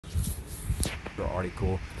newspaper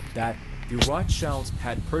article that the Rothschilds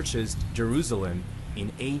had purchased Jerusalem in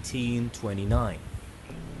 1829.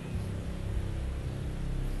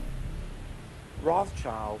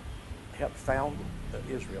 Rothschild helped found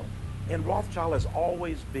Israel, and Rothschild has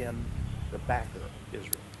always been the backer of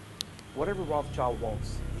Israel. Whatever Rothschild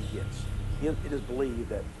wants, he gets. It is believed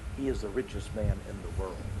that he is the richest man in the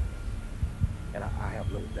world, and I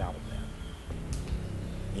have little doubt of that.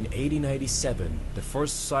 In 1897, the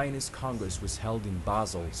first Zionist Congress was held in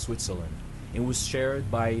Basel, Switzerland, and was chaired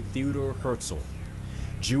by Theodor Herzl.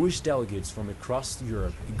 Jewish delegates from across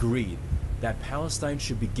Europe agreed that Palestine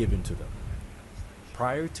should be given to them.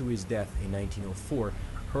 Prior to his death in 1904,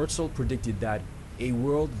 Herzl predicted that a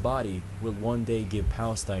world body will one day give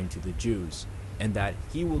Palestine to the Jews, and that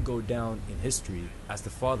he will go down in history as the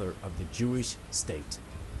father of the Jewish state.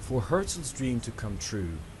 For Herzl's dream to come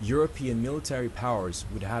true, European military powers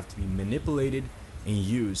would have to be manipulated and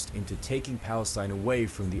used into taking Palestine away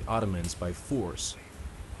from the Ottomans by force.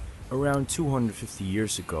 Around 250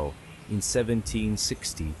 years ago, in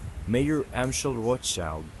 1760, Mayor Amschel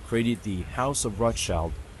Rothschild created the House of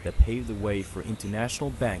Rothschild that paved the way for international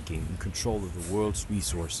banking and control of the world's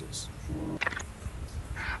resources.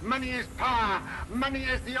 Money is power. Money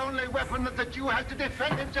is the only weapon that the Jew has to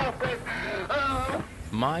defend himself with.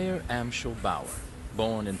 Meyer Amschel Bauer,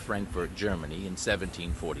 born in Frankfurt, Germany in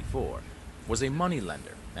 1744, was a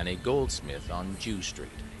moneylender and a goldsmith on Jew Street,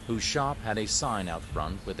 whose shop had a sign out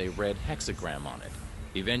front with a red hexagram on it.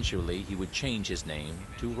 Eventually, he would change his name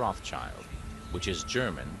to Rothschild, which is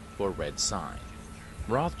German for red sign.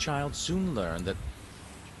 Rothschild soon learned that...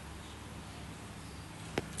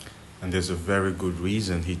 And there's a very good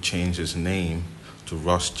reason he changed his name to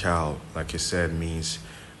Rothschild. Like I said, means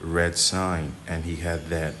red sign, and he had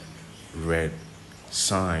that red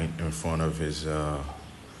sign in front of his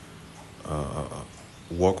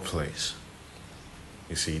workplace.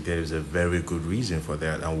 You see, there is a very good reason for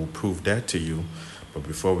that. I will prove that to you. But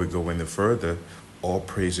before we go any further, all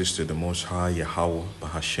praises to the Most High, Yahweh,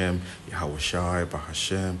 Bahashem, Yahweh Shai,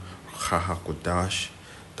 Bahashem, Chahakodash.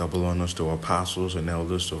 Double honors to our apostles and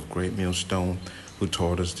elders of Great Millstone who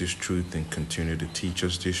taught us this truth and continue to teach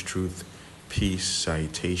us this truth. Peace,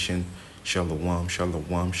 salutation, shalom,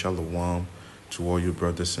 shalom, shalom to all you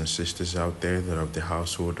brothers and sisters out there that are of the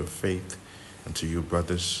household of faith, and to you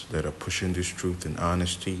brothers that are pushing this truth in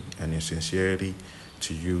honesty and in sincerity.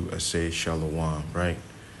 To you, I say shalom, right?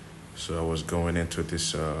 So I was going into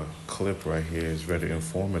this clip right here. It's very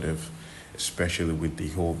informative, especially with the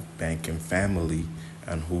whole banking family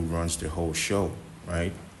and who runs the whole show,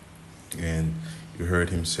 right? And you heard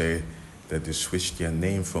him say that they switched their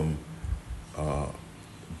name from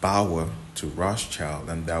Bauer to Rothschild,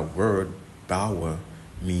 and that word Bauer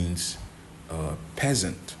means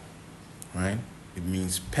peasant, right? It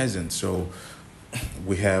means peasant. So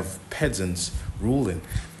we have peasants ruling,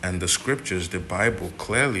 and the scriptures, the Bible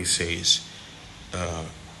clearly says,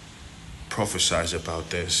 prophesies about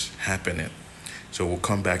this happening. So we'll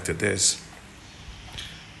come back to this,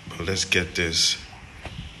 but let's get this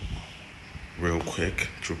real quick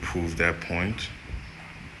to prove that point.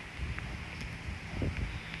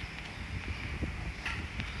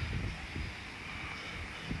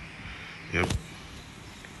 Yep.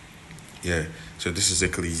 Yeah. So this is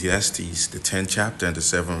Ecclesiastes, the 10th chapter and the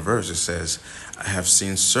 7th verse. It says, I have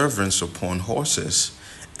seen servants upon horses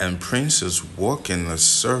and princes walking as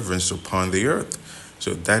servants upon the earth.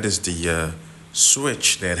 So that is the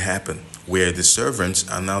switch that happened, where the servants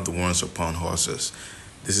are now the ones upon horses.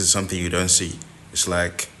 This is something you don't see. It's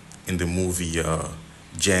like in the movie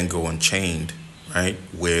Django Unchained, right?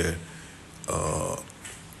 Where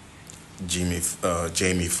Jamie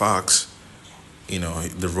Foxx, you know,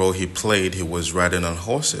 the role he played, he was riding on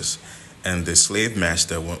horses. And the slave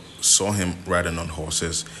master saw him riding on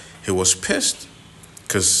horses. He was pissed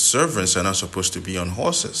because servants are not supposed to be on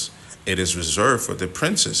horses. It is reserved for the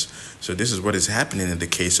princes. So this is what is happening in the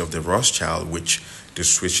case of the Rothschild, which they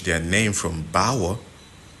switched their name from Bauer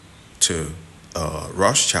to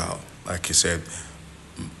Rothschild. Like he said,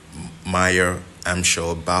 Meyer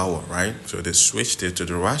Amschel Bauer, right? So they switched it to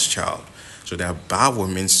the Rothschild. So that Bauer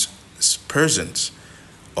means persons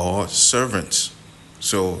or servants.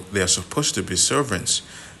 So they are supposed to be servants,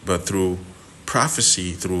 but through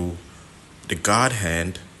prophecy, through the God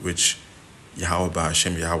hand, which Yahweh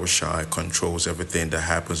Ba'ashem, Yahweh Shai controls everything that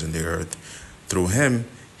happens in the earth. Through him,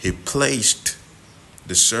 he placed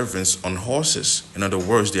the servants on horses. In other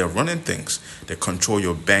words, they are running things. They control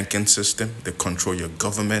your banking system. They control your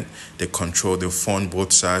government. They control the fund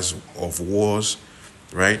both sides of wars,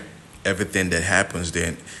 right? Everything that happens,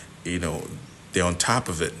 then, you know, they're on top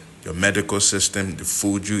of it. your medical system, the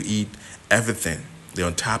food you eat, everything. They're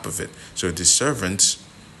on top of it. So the servants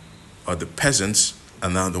or the peasants are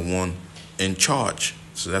now the one in charge.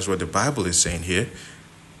 So that's what the Bible is saying here.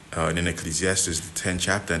 In Ecclesiastes, the 10th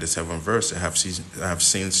chapter and the 7th verse, I have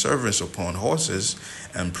seen servants upon horses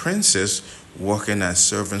and princes walking as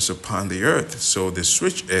servants upon the earth. So the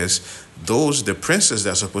switch is the princes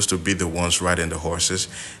that are supposed to be the ones riding the horses,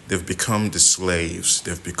 they've become the slaves,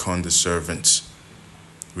 they've become the servants,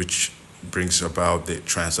 which brings about the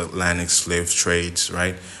transatlantic slave trades,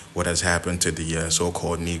 right? What has happened to the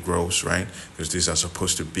so-called Negroes, right? Because these are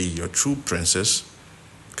supposed to be your true princes,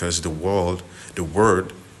 because the word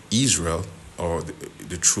Israel, or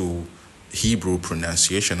the true Hebrew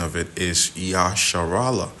pronunciation of it is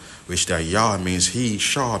Yasharallah, which that Yah means he,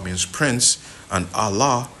 Shah means prince, and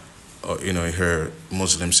Allah, you hear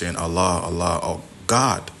Muslims saying Allah, or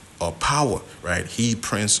God, or power, right? He,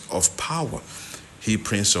 prince of power. He,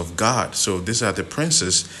 prince of God. So these are the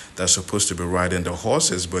princes that are supposed to be riding the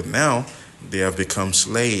horses, but now they have become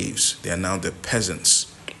slaves. They are now the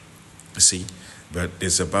peasants. See? But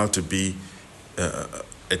it's about to be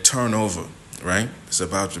a turnover, right? It's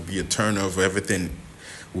about to be a turnover. Everything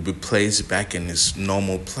will be placed back in its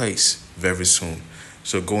normal place very soon.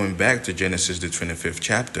 So going back to Genesis, the 25th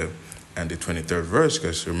chapter and the 23rd verse,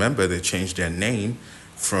 because remember they changed their name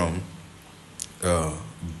from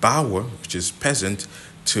Bauer, which is peasant,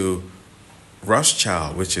 to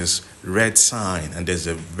Rothschild, which is red sign. And there's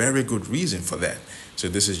a very good reason for that. So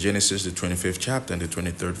this is Genesis, the 25th chapter and the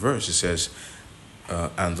 23rd verse. It says,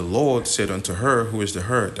 and the Lord said unto her, who is the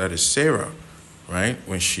her? That is Sarah, right?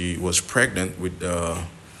 When she was pregnant with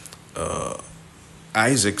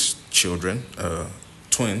Isaac's children,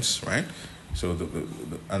 twins, right? So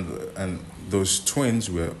and those twins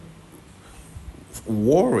were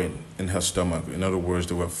warring in her stomach. In other words,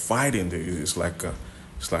 they were fighting. It's like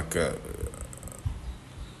a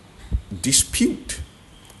dispute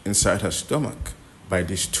inside her stomach by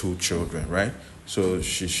these two children, right? So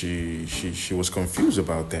she was confused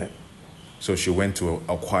about that. So she went to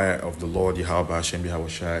inquire of the Lord Yahweh Hashem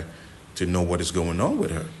Yahushai to know what is going on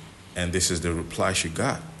with her. And this is the reply she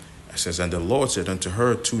got. It says, and the Lord said unto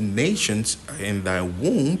her, 2 nations are in thy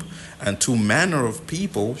womb, and 2 manner of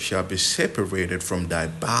people shall be separated from thy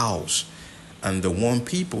bowels. And the one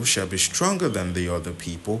people shall be stronger than the other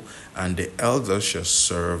people, and the elder shall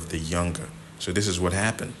serve the younger. So this is what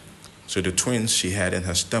happened. So the twins she had in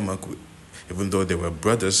her stomach, even though they were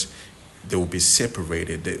brothers, they will be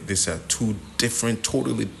separated. These are 2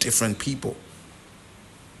 totally different people,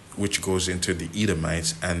 which goes into the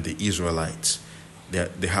Edomites and the Israelites.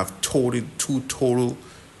 They have 2 total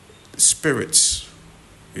spirits.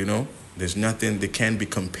 There's nothing, they can't be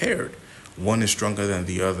compared. One is stronger than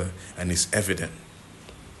the other, and it's evident.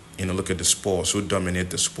 Look at the sports. Who dominate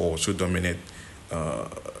the sports? Who dominate,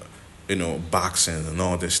 boxing and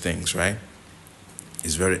all these things, right?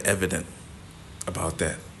 It's very evident about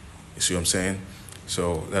that. You see what I'm saying?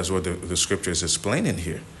 So that's what the scripture is explaining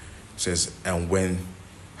here. It says, and when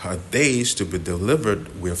her days to be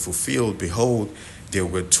delivered were fulfilled, behold, there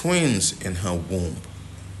were twins in her womb.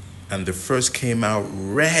 And the first came out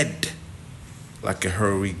red like a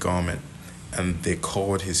hairy garment, and they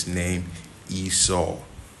called his name Esau.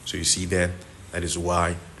 So you see that? That is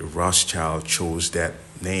why the Rothschild chose that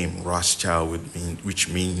name. Rothschild which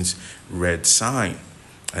means red sign.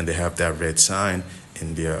 And they have that red sign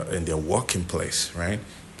in their walking place, right?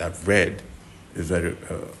 That red is very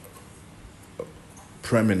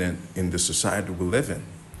prominent in the society we live in,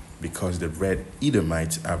 because the red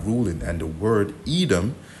Edomites are ruling, and the word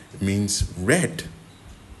Edom means red.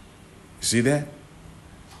 You see that?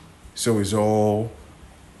 So it's all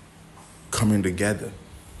coming together.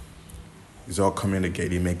 It's all coming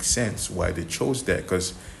together. It makes sense why they chose that,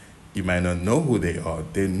 because you might not know who they are.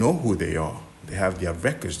 They know who they are. They have their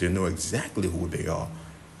records. They know exactly who they are,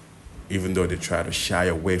 even though they try to shy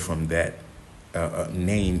away from that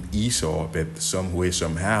name Esau, but some way,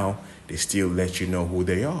 somehow, they still let you know who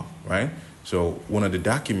they are, right? So one of the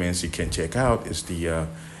documents you can check out is the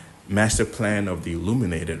Master Plan of the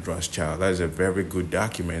Illuminated Rothschild. That is a very good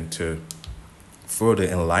document to further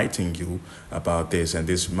enlighten you about this. And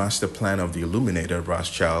this Master Plan of the Illuminated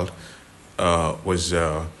Rothschild was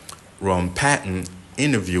Ron Patton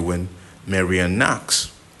interviewing Marion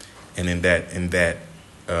Knox. And in that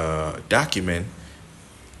document,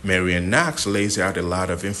 Marion Knox lays out a lot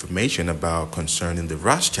of information about concerning the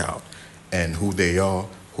Rothschild and who they are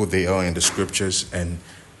in the scriptures. And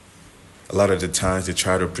a lot of the times they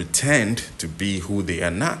try to pretend to be who they are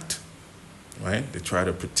not, right? They try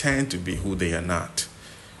to pretend to be who they are not,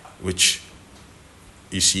 which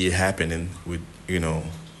you see it happening with,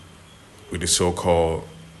 with the so-called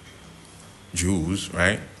Jews,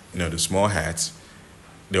 right? You know, the small hats.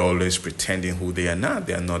 They're always pretending who they are not.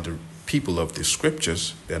 They are not the people of the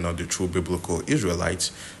scriptures. They're not the true biblical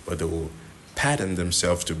Israelites, but they will pattern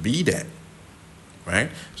themselves to be that, right?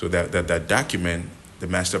 So that document, the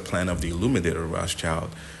master plan of the Illuminator Rothschild,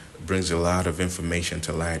 brings a lot of information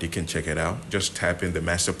to light. You can check it out. Just type in the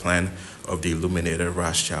master plan of the Illuminator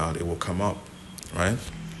Rothschild. It will come up, right?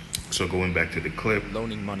 So going back to the clip.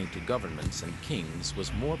 Loaning money to governments and kings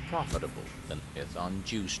was more profitable than Smith on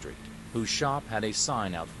Jew Street, whose shop had a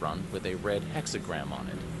sign out front with a red hexagram on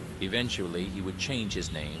it. Eventually, he would change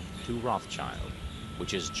his name to Rothschild,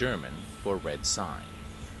 which is German for red sign.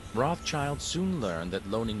 Rothschild soon learned that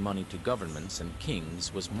loaning money to governments and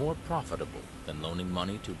kings was more profitable than loaning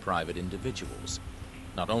money to private individuals.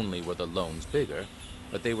 Not only were the loans bigger,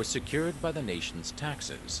 but they were secured by the nation's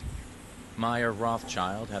taxes. Meyer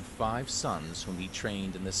Rothschild had 5 sons whom he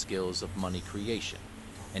trained in the skills of money creation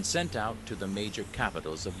and sent out to the major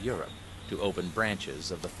capitals of Europe to open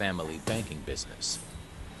branches of the family banking business.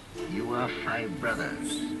 You are 5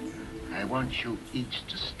 brothers. I want you each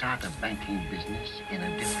to start a banking business in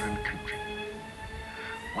a different country.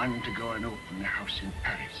 One to go and open a house in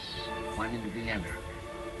Paris, one in Vienna,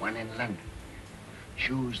 one in London.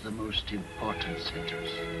 Choose the most important centers,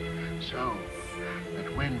 so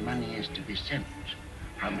that when money is to be sent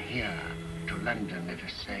from here to London, let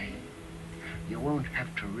us say, you won't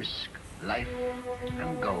have to risk life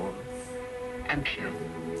and gold and kill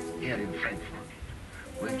here in Frankfurt.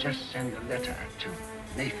 We'll just send a letter to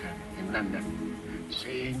Nathan in London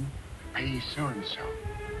saying, pay so-and-so.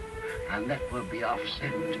 And that will be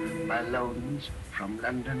offset by loans from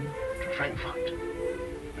London to Frankfurt.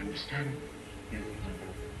 Understand?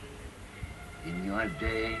 In your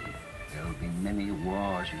day, there will be many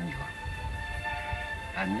wars in Europe.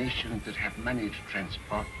 And nations that have money to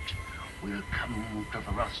transport will come to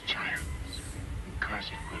the Rothschilds because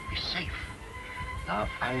it will be safe. Our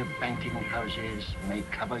 5 banking houses may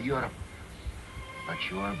cover Europe, but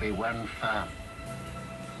you will be one firm,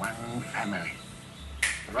 one family,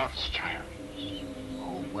 the Rothschilds,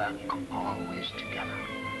 who work always together.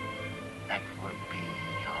 That will be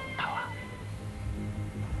your power.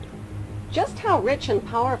 Just how rich and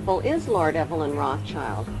powerful is Lord Evelyn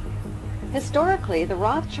Rothschild? Historically, the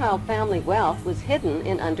Rothschild family wealth was hidden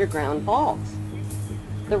in underground vaults.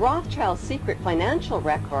 The Rothschilds' secret financial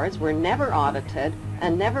records were never audited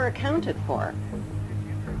and never accounted for.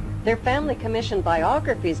 Their family commissioned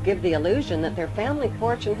biographies give the illusion that their family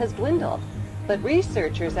fortune has dwindled, but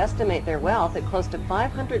researchers estimate their wealth at close to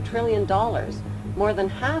 $500 trillion, more than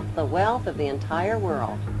half the wealth of the entire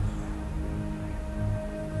world.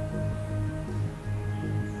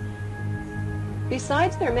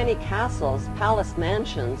 Besides their many castles, palace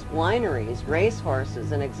mansions, wineries,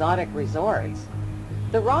 racehorses, and exotic resorts,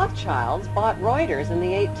 the Rothschilds bought Reuters in the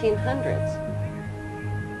 1800s.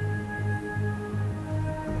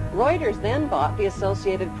 Reuters then bought the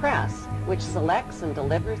Associated Press, which selects and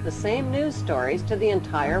delivers the same news stories to the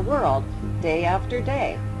entire world, day after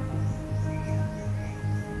day.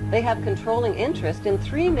 They have controlling interest in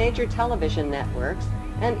 3 major television networks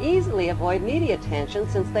and easily avoid media attention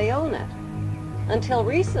since they own it. Until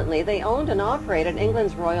recently, they owned and operated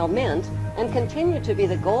England's Royal Mint and continue to be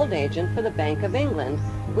the gold agent for the Bank of England,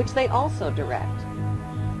 which they also direct.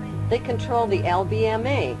 They control the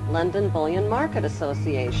LBMA, London Bullion Market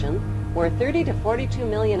Association, where 30 to 42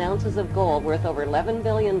 million ounces of gold worth over $11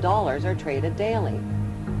 billion are traded daily.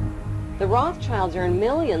 The Rothschilds earn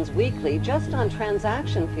millions weekly just on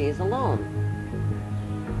transaction fees alone.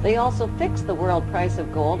 They also fix the world price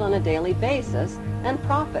of gold on a daily basis and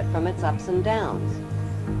profit from its ups and downs.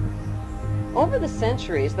 Over the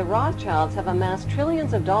centuries, the Rothschilds have amassed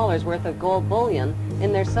trillions of dollars worth of gold bullion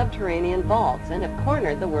in their subterranean vaults and have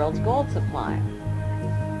cornered the world's gold supply.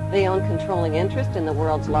 They own controlling interest in the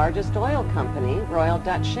world's largest oil company, Royal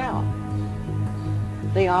Dutch Shell.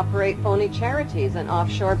 They operate phony charities and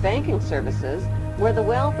offshore banking services where the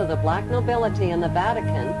wealth of the black nobility in the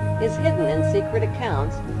Vatican is hidden in secret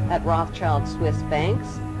accounts at Rothschild Swiss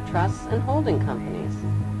banks, trusts, and holding companies.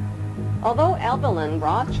 Although Evelyn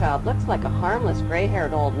Rothschild looks like a harmless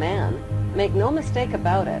gray-haired old man, make no mistake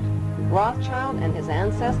about it, Rothschild and his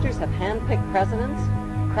ancestors have handpicked presidents,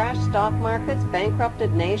 crashed stock markets,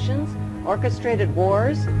 bankrupted nations, orchestrated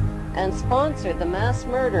wars, and sponsored the mass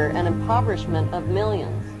murder and impoverishment of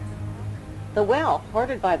millions. The wealth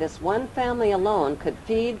hoarded by this one family alone could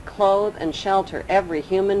feed, clothe, and shelter every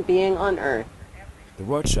human being on earth. The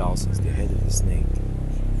Rothschilds is the head of the snake.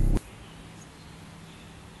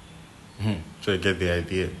 So you get the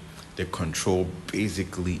idea. They control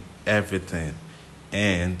basically everything.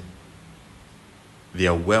 And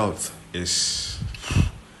their wealth is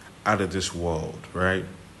out of this world, right?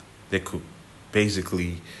 They could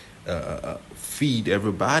basically feed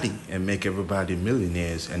everybody and make everybody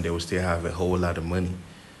millionaires, and they will still have a whole lot of money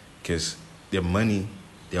because their money,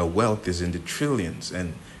 their wealth is in the trillions,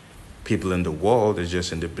 and people in the world are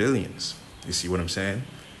just in the billions. You see what I'm saying?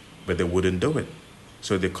 But they wouldn't do it.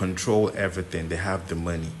 So they control everything. They have the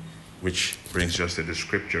money, which brings us to the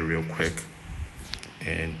scripture real quick.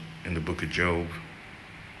 And in the book of Job,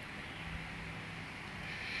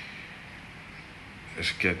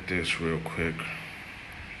 let's get this real quick.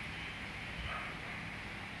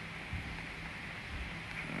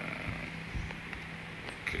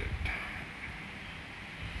 Good.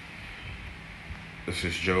 This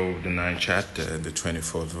is Job, the 9th chapter, the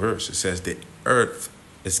 24th verse. It says, the earth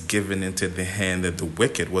is given into the hand of the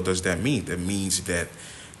wicked. What does that mean? That means that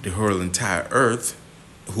the whole entire earth,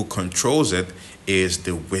 who controls it, is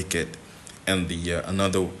the wicked. And the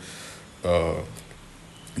another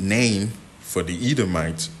name for the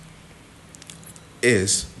Edomites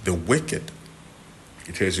is the wicked.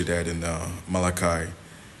 It tells you that in Malachi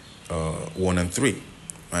 1 and 3,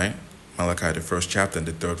 right? Malachi, the 1st chapter and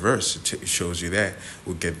the 3rd verse, it shows you that.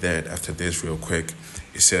 We'll get that after this real quick.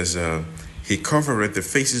 It says, he covereth the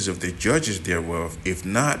faces of the judges thereof. If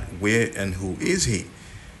not, where and who is he?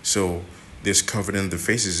 So this covering the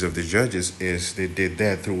faces of the judges is, they did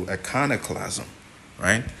that through iconoclasm,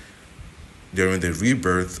 right? During the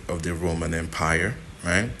rebirth of the Roman Empire,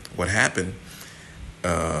 right? What happened?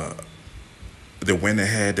 They went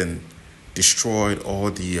ahead and destroyed all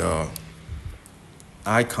the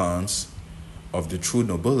icons of the true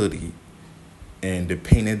nobility, and they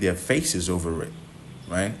painted their faces over it,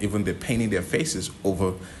 right? Even they painted their faces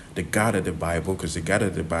over the God of the Bible, because the God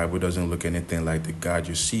of the Bible doesn't look anything like the God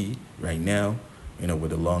you see right now, with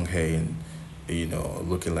the long hair and,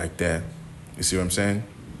 looking like that. You see what I'm saying?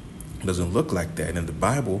 It doesn't look like that. In the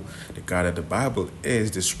Bible, the God of the Bible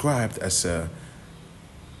is described as a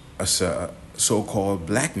so-called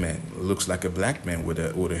black man. It looks like a black man with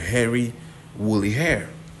a hairy, woolly hair,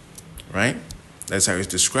 right? That's how it's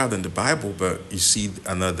described in the Bible. But you see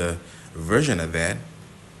another version of that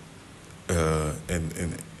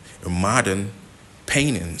in modern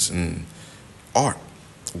paintings and art,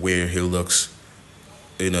 where he looks,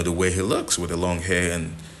 the way he looks with the long hair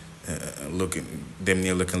and damn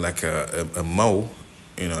near looking like a Mo,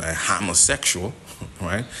 a homosexual,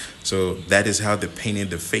 right? So that is how they painted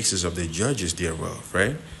the faces of the judges thereof,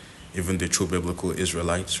 right? Even the true biblical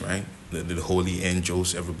Israelites, right? The holy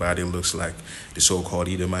angels, everybody looks like the so-called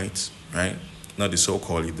Edomites, right? Not the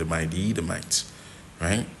so-called Edomite, the Edomites,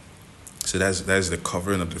 right? So that's the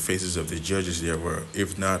covering of the faces of the judges thereof.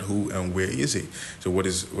 If not, who and where is he? So what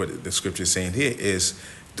the scripture is saying here is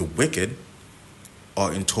the wicked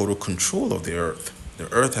are in total control of the earth. The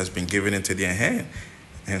earth has been given into their hand.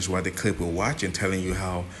 Hence why the clip we're watching telling you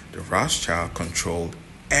how the Rothschild controlled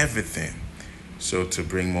everything. So to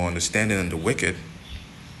bring more understanding on the wicked,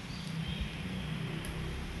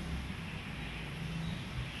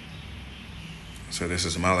 so this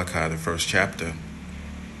is Malachi, the 1st chapter.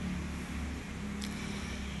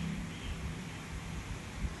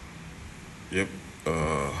 Yep.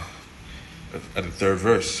 At the 3rd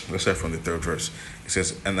verse. Let's start from the 3rd verse. It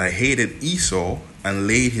says, and I hated Esau and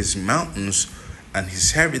laid his mountains and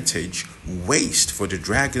his heritage waste for the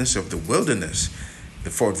dragons of the wilderness. The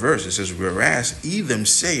 4th verse, it says, whereas Edom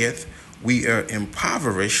saith, we are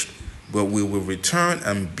impoverished, but we will return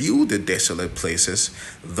and build the desolate places.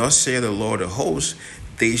 Thus saith the Lord of hosts,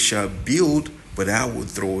 they shall build, but I will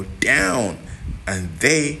throw down, and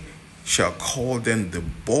they shall call them the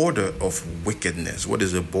border of wickedness. What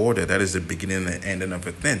is a border? That is the beginning and ending of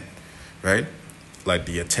a thing, right? Like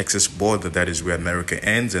the Texas border, that is where America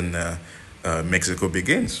ends and Mexico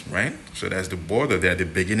begins, right? So that's the border there, the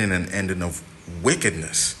beginning and ending of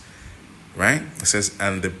wickedness, right? It says,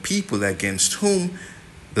 and the people against whom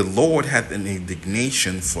the Lord had an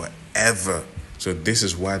indignation forever. So this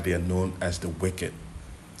is why they are known as the wicked.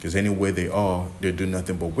 Because anywhere they are, they do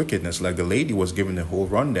nothing but wickedness. Like the lady was giving the whole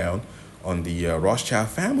rundown on the Rothschild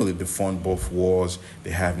family. They fund both wars. They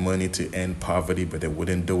have money to end poverty, but they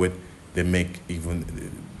wouldn't do it. They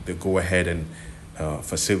go ahead and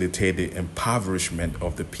facilitate the impoverishment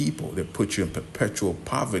of the people. They put you in perpetual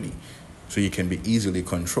poverty so you can be easily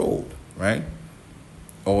controlled, right?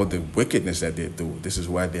 All the wickedness that they do. This is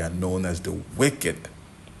why they are known as the wicked.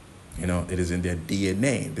 It is in their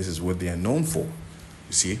DNA. This is what they are known for.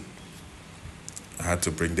 You see, I had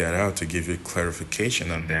to bring that out to give you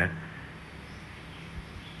clarification on that.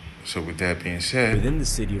 So with that being said, within the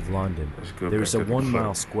city of London, there is a 1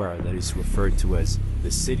 mile square that is referred to as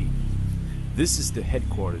the city. This is the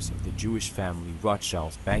headquarters of the Jewish family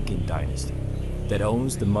Rothschilds banking dynasty that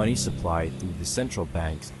owns the money supply through the central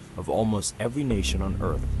banks of almost every nation on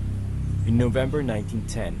earth. In November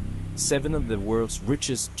 1910, 7 of the world's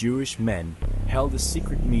richest Jewish men held a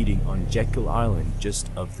secret meeting on Jekyll Island just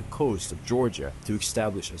off the coast of Georgia to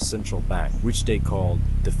establish a central bank, which they called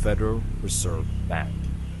the Federal Reserve Bank.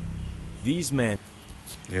 These men...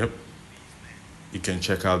 Yep. You can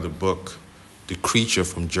check out the book, The Creature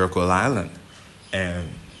from Jekyll Island. And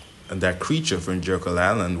that creature from Jekyll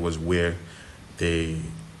Island was where they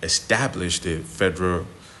established the Federal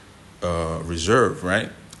Reserve, right?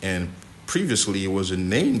 And previously, it wasn't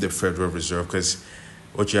named the Federal Reserve because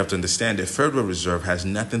what you have to understand, the Federal Reserve has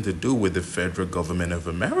nothing to do with the federal government of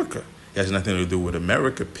America. It has nothing to do with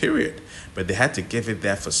America, period. But they had to give it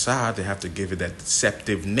that facade. They have to give it that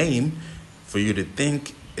deceptive name for you to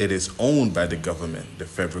think it is owned by the government, the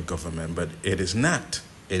federal government. But it is not.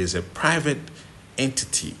 It is a private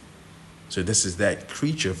entity. So this is that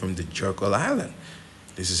creature from the Jekyll Island.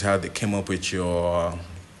 This is how they came up with your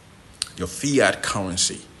fiat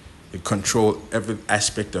currency. You control every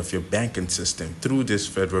aspect of your banking system through this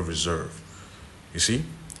Federal Reserve. You see?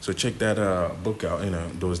 So check that book out,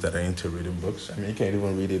 those that are into reading books. I mean, you can't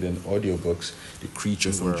even read it in audiobooks. The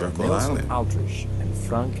Creature from Jekyll Island. Aldrich and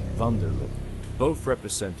Frank Vanderlip, both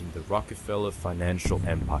representing the Rockefeller financial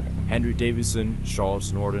empire. Henry Davidson,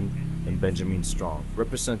 Charles Norton, and Benjamin Strong,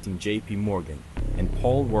 representing J.P. Morgan. And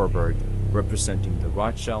Paul Warburg, representing the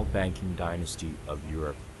Rothschild banking dynasty of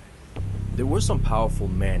Europe. There were some powerful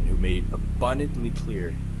men who made it abundantly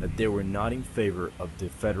clear that they were not in favor of the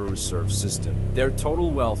Federal Reserve System. Their total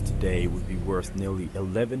wealth today would be worth nearly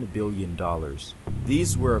 $11 billion.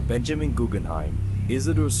 These were Benjamin Guggenheim,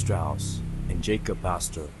 Isidor Straus, and Jacob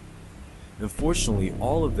Astor. Unfortunately,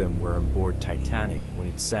 all of them were on board Titanic when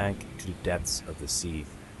it sank to the depths of the sea.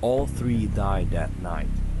 All 3 died that night.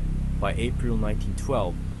 By April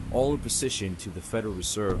 1912, all opposition to the Federal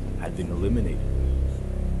Reserve had been eliminated.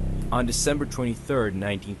 On December 23,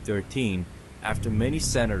 1913, after many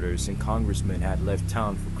senators and congressmen had left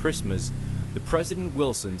town for Christmas, the President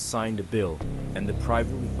Wilson signed a bill, and the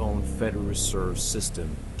privately owned Federal Reserve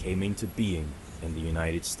System came into being in the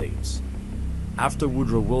United States. After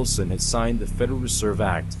Woodrow Wilson had signed the Federal Reserve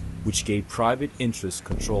Act, which gave private interests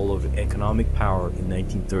control over economic power in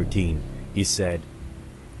 1913, he said,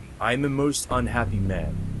 "I am a most unhappy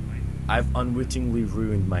man. I've unwittingly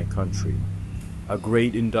ruined my country. A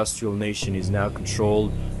great industrial nation is now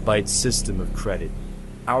controlled by its system of credit.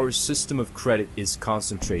 Our system of credit is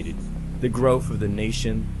concentrated. The growth of the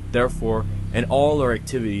nation, therefore, and all our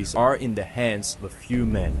activities are in the hands of a few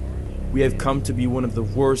men. We have come to be one of the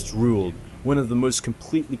worst ruled, one of the most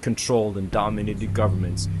completely controlled and dominated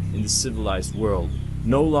governments in the civilized world.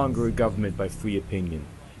 No longer a government by free opinion,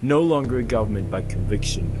 no longer a government by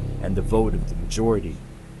conviction and the vote of the majority,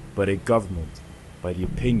 but a government by the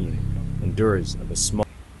opinion endures of a small..."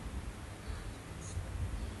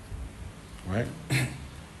 Right?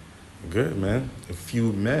 Good, man. A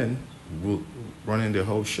few men will running the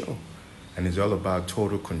whole show. And it's all about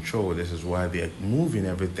total control. This is why they're moving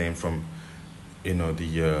everything from,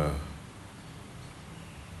 the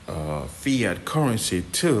fiat currency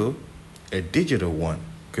to a digital one,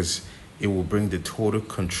 because it will bring the total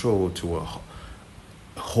control to a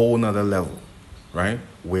whole nother level, right?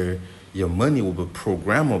 Where your money will be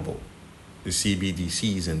programmable, the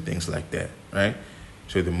CBDCs and things like that, right?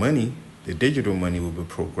 So the digital money will be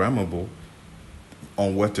programmable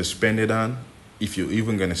on what to spend it on. If you're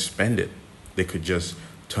even going to spend it, they could just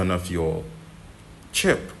turn off your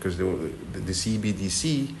chip, because the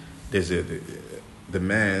CBDC, there's the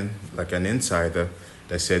man, like an insider,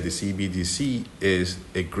 that said the CBDC is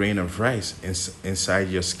a grain of rice inside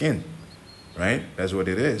your skin, right? That's what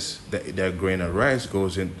it is. That grain of rice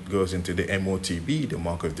goes into the MOTB, the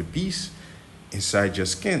mark of the beast, inside your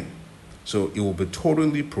skin. So it will be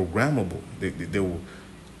totally programmable. They will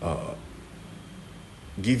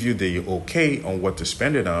give you the okay on what to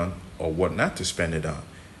spend it on or what not to spend it on.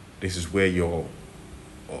 This is where your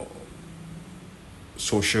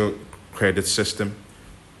social credit system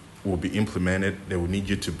will be implemented. They will need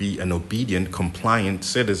you to be an obedient, compliant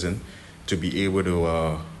citizen to be able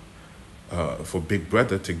to, for Big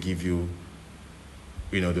Brother to give you,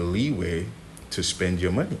 the leeway to spend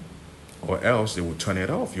your money. Or else they will turn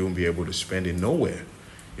it off. You won't be able to spend it nowhere.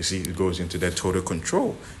 You see, it goes into that total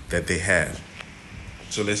control that they have.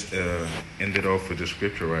 So let's end it off with the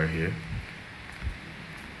scripture right here.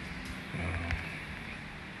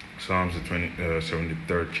 Psalms, the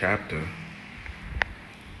 73rd chapter.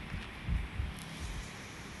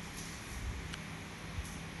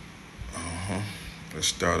 let's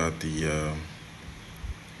start at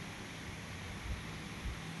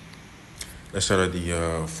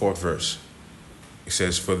the fourth verse. It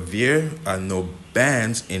says, "For there are no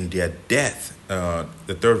bands in their death."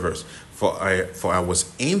 The third verse. For I was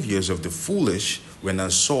envious of the foolish when I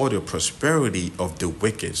saw the prosperity of the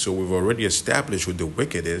wicked. So we've already established who the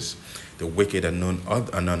wicked is. The wicked are none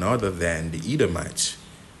other than the Edomites,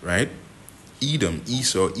 right? Edom,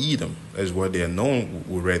 Esau, Edom. That's what they are known.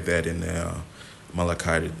 We read that in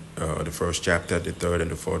Malachi, the first chapter, the third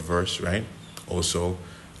and the fourth verse, right? Also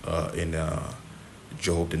in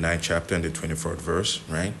Job, the 9th chapter and the 24th verse,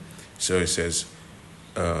 right? So it says,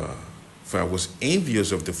 for I was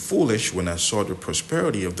envious of the foolish when I saw the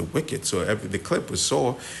prosperity of the wicked. So the clip we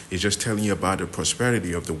saw is just telling you about the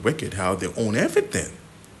prosperity of the wicked, how they own everything,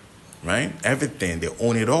 right? Everything, they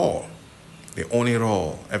own it all. They own it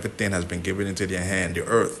all. Everything has been given into their hand, the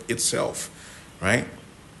earth itself, right?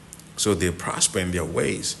 So they prosper in their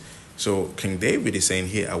ways. So King David is saying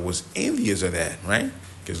here, I was envious of that, right?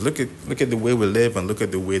 Because look at the way we live and look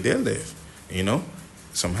at the way they live, you know?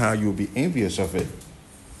 Somehow you'll be envious of it.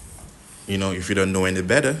 You know, if you don't know any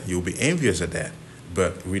better, you'll be envious of that.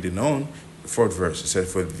 But reading on, fourth verse, it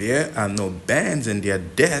says, "For there are no bands in their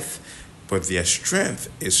death, but their strength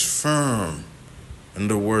is firm." In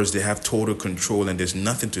other words, they have total control and there's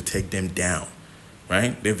nothing to take them down,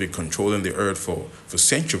 right? They've been controlling the earth for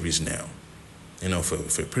centuries now, you know, for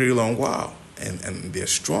a pretty long while. And they're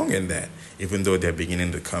strong in that, even though they're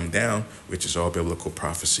beginning to come down, which is all biblical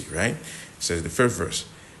prophecy, right? It says the first verse,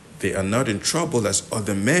 "They are not in trouble as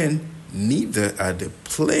other men, neither are they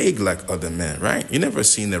plagued like other men," right? You never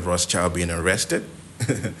seen a Rothschild being arrested.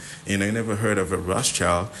 You know, you never heard of a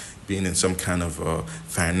Rothschild being in some kind of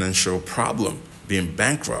financial problem, being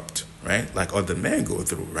bankrupt, right? Like other men go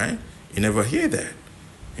through, right? You never hear that.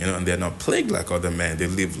 You know, and they're not plagued like other men. They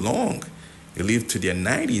live long. They live to their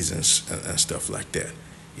 90s and stuff like that.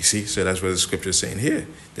 You see? So that's what the scripture is saying here.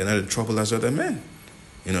 They're not in trouble as other men.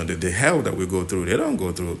 You know, the hell that we go through, they don't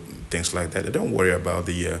go through things like that. They don't worry about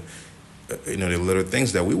the little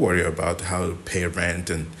things that we worry about, how to pay rent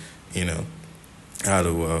and, you know, how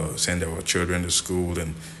to send our children to school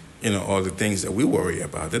and, you know, all the things that we worry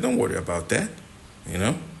about. They don't worry about that, you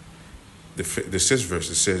know. The sixth verse,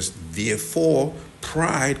 it says, "Therefore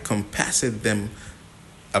pride compasseth them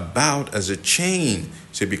about as a chain."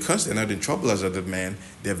 So because they're not in trouble as other men,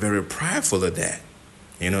 they're very prideful of that.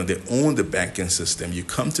 You know, they own the banking system. You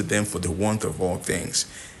come to them for the want of all things.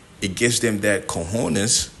 It gives them that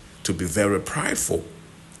cojones to be very prideful.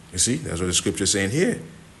 You see, that's what the scripture is saying here.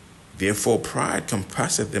 "Therefore pride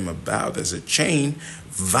compasseth them about as a chain,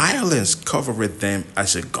 violence covereth them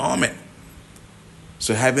as a garment."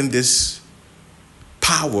 So having this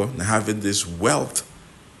power and having this wealth,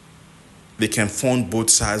 they can fund both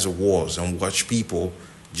sides of wars and watch people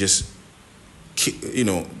just, you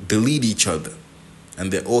know, delete each other.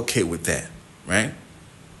 And they're okay with that, right?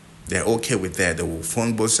 They're okay with that. They will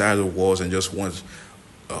fund both sides of wars and just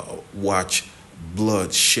watch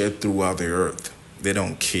blood shed throughout the earth. They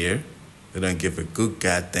don't care. They don't give a good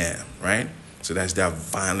goddamn, right? So that's that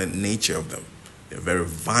violent nature of them. They're very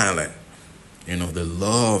violent. You know, they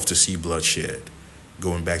love to see bloodshed.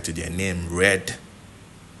 Going back to their name, Red,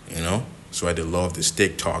 you know? That's why they love the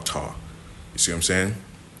steak tartare. You see what I'm saying?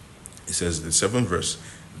 It says the 7th verse,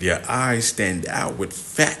 "Their eyes stand out with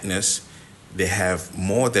fatness. They have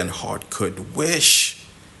more than heart could wish."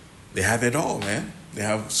 They have it all, man. They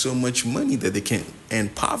have so much money that they can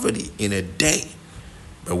end poverty in a day.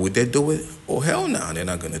 But would they do it? Oh, hell no, they're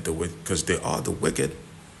not going to do it because they are the wicked.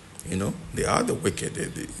 You know, they are the wicked.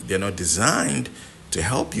 They're not designed to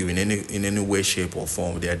help you in any way, shape, or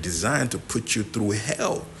form. They are designed to put you through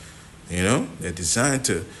hell. You know, they're designed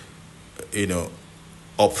to, you know,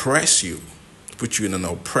 oppress you, put you in an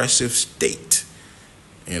oppressive state.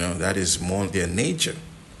 You know, that is more their nature.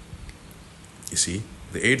 You see,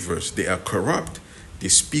 the 8th verse, "They are corrupt. They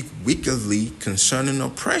speak wickedly concerning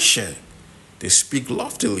oppression." They speak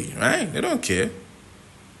loftily, right? They don't care.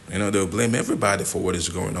 You know, they'll blame everybody for what is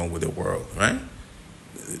going on with the world, right?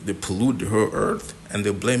 They pollute the whole earth and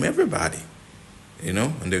they'll blame everybody. You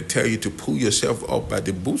know, and they'll tell you to pull yourself up by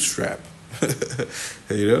the bootstrap.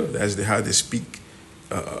 You know, that's how they speak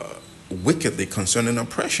wickedly concerning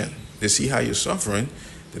oppression. They see how you're suffering.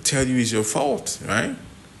 They tell you it's your fault, right?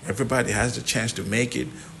 Everybody has the chance to make it.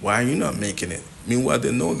 Why are you not making it? Meanwhile,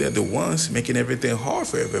 they know they're the ones making everything hard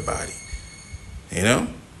for everybody. You know?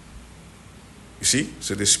 You see?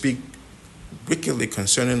 So they speak wickedly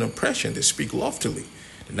concerning oppression. They speak loftily.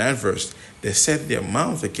 The 9th verse, "They set their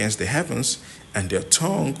mouth against the heavens, and their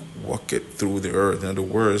tongue walketh through the earth." In other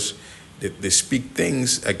words, They speak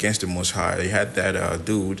things against the Most High. They had that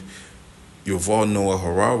dude, Yuval Noah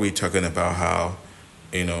Harari, talking about how,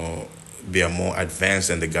 you know, they are more advanced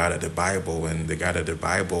than the God of the Bible, and the God of the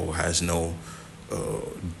Bible has no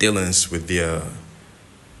dealings with the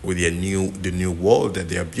new world that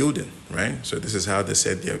they are building, right? So this is how they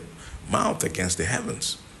set their mouth against the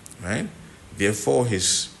heavens, right? Therefore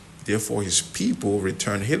his people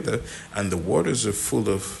return hither, and the waters are full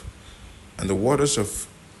of, and the waters of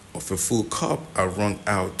a full cup are wrung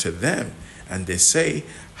out to them, and they say,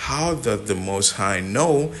 how doth the Most High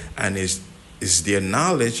know, and is their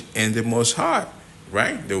knowledge in the Most High,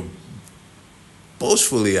 right? They'll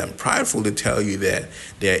boastfully and pridefully tell you that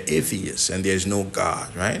they're atheists and there's no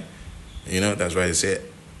God, right? You know, that's why they say,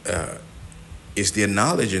 it's their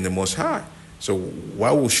knowledge in the Most High. So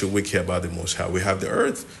why should we care about the Most High? We have the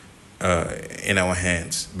earth in our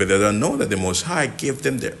hands, but they don't know that the Most High gave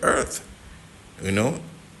them the earth, you know,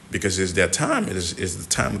 because it's their time. It's the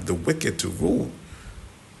time of the wicked to rule.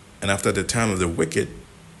 And after the time of the wicked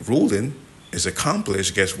ruling is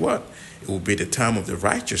accomplished, guess what? It will be the time of the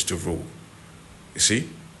righteous to rule. You see?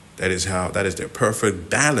 That is the perfect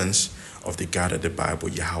balance of the God of the Bible,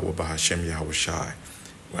 Yahweh Bahashem Yahweh Shai.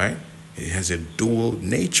 Right? He has a dual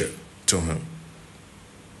nature to him.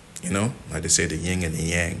 You know, like they say, the yin and the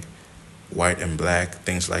yang, white and black,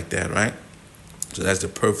 things like that, right? So that's the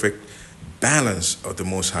perfect balance of the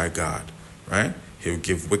Most High God, right? He'll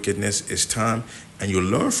give wickedness its time, and you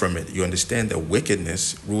learn from it. You understand that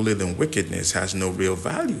wickedness, ruling in wickedness, has no real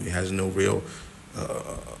value. It has no real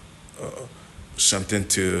something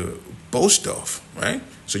to boast of, right?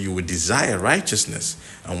 So you would desire righteousness.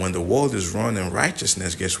 And when the world is run in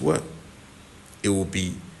righteousness, guess what? It will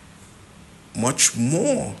be much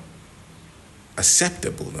more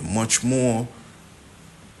acceptable and much more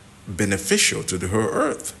beneficial to the whole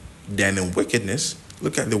earth than in wickedness.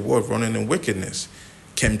 Look at the world running in wickedness.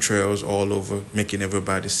 Chemtrails all over, making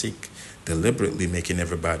everybody sick, deliberately making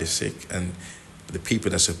everybody sick. And the people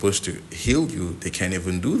that are supposed to heal you, they can't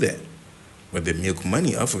even do that. But they milk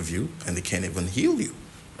money off of you, and they can't even heal you,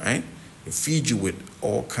 right? They feed you with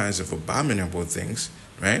all kinds of abominable things,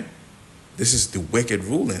 right? This is the wicked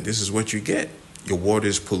ruling. This is what you get. Your water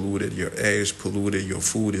is polluted, your air is polluted, your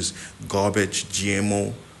food is garbage,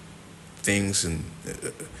 GMO things, and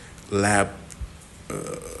lab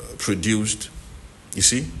produced. You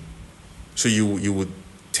see? So you would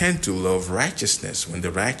tend to love righteousness when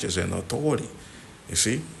the righteous are in authority. You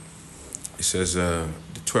see? It says, the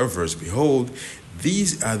 12th verse, behold,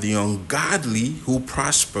 these are the ungodly who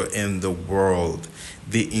prosper in the world.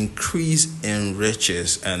 They increase in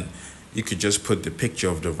riches. And you could just put the picture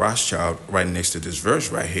of the Rothschild right next to this verse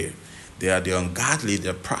right here. They are the ungodly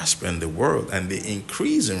that prosper in the world, and they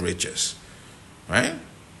increase in riches. Right?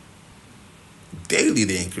 Daily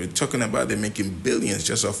they increase. Talking about they're making billions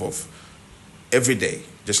just off of every day,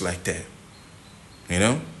 just like that. You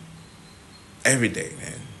know? Every day,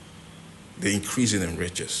 man. They're increasing in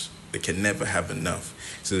riches. They can never have enough.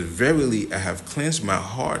 So verily I have cleansed my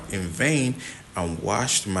heart in vain and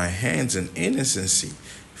washed my hands in innocency.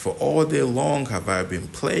 For all day long have I been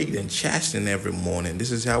plagued and chastened every morning. This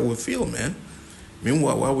is how we feel, man.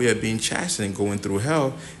 Meanwhile, while we are being chastened and going through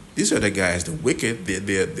hell, these are the guys, the wicked,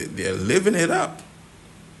 they're living it up.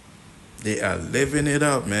 They are living it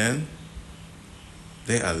up, man.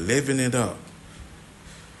 They are living it up.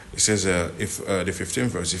 It says, the 15th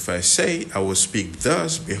verse, if I say, I will speak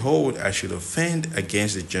thus, behold, I should offend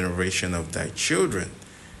against the generation of thy children.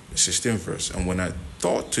 The 16th verse, and when I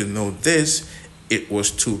thought to know this, it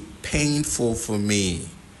was too painful for me.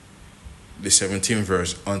 The 17th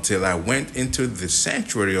verse, until I went into the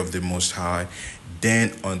sanctuary of the Most High,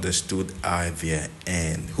 then understood I their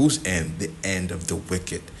end. Whose end? The end of the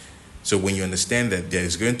wicked. So when you understand that there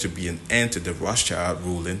is going to be an end to the Rothschild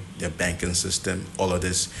ruling, their banking system, all of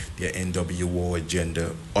this, their NWO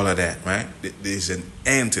agenda, all of that, right? There's an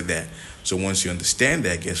end to that. So once you understand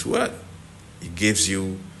that, guess what? It gives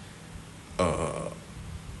you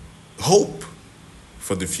hope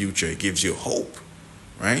for the future. It gives you hope,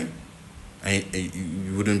 right? And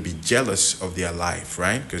you wouldn't be jealous of their life,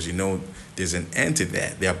 right? Because you know there's an end to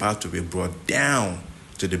that. They're about to be brought down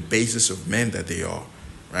to the basis of men that they are.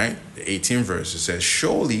 Right? The 18th verse, it says,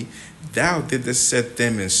 surely thou didst set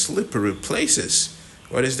them in slippery places.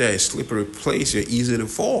 What is that? A slippery place, you're easy to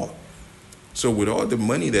fall. So with all the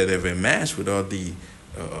money that they've amassed, with all the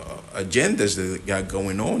agendas that they got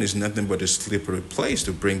going on, is nothing but a slippery place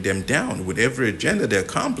to bring them down. With every agenda they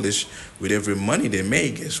accomplish, with every money they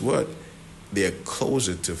make, guess what? They're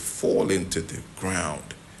closer to falling to the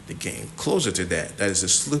ground. They're getting closer to that. That is the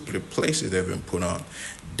slippery places they've been put on.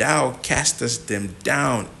 Thou castest them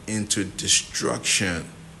down into destruction.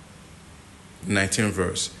 19th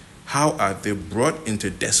verse. How are they brought into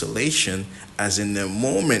desolation as in a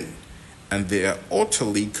moment, and they are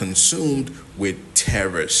utterly consumed with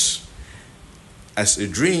terrors. As a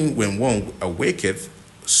dream when one awaketh,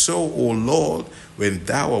 so, O Lord, when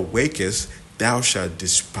thou awakest, thou shalt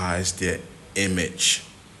despise their image.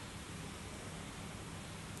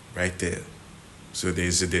 Right there. So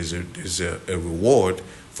there's a reward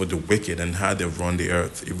for the wicked and how they've run the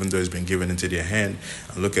earth, even though it's been given into their hand.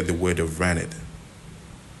 And look at the way they've ran it.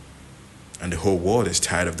 And the whole world is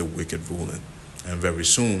tired of the wicked ruling. And very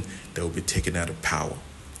soon, they will be taken out of power.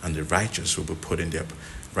 And the righteous will be put in their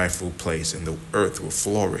rightful place. And the earth will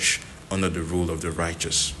flourish under the rule of the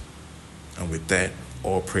righteous. And with that,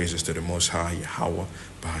 all praises to the Most High, Yahweh,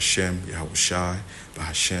 Bahashem, Yahushai,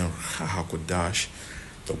 Bahashem, HaHakodash,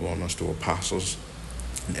 the wellness to apostles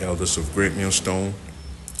and elders of Great Millstone.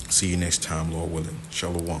 See you next time, Lord willing.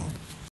 Shalom.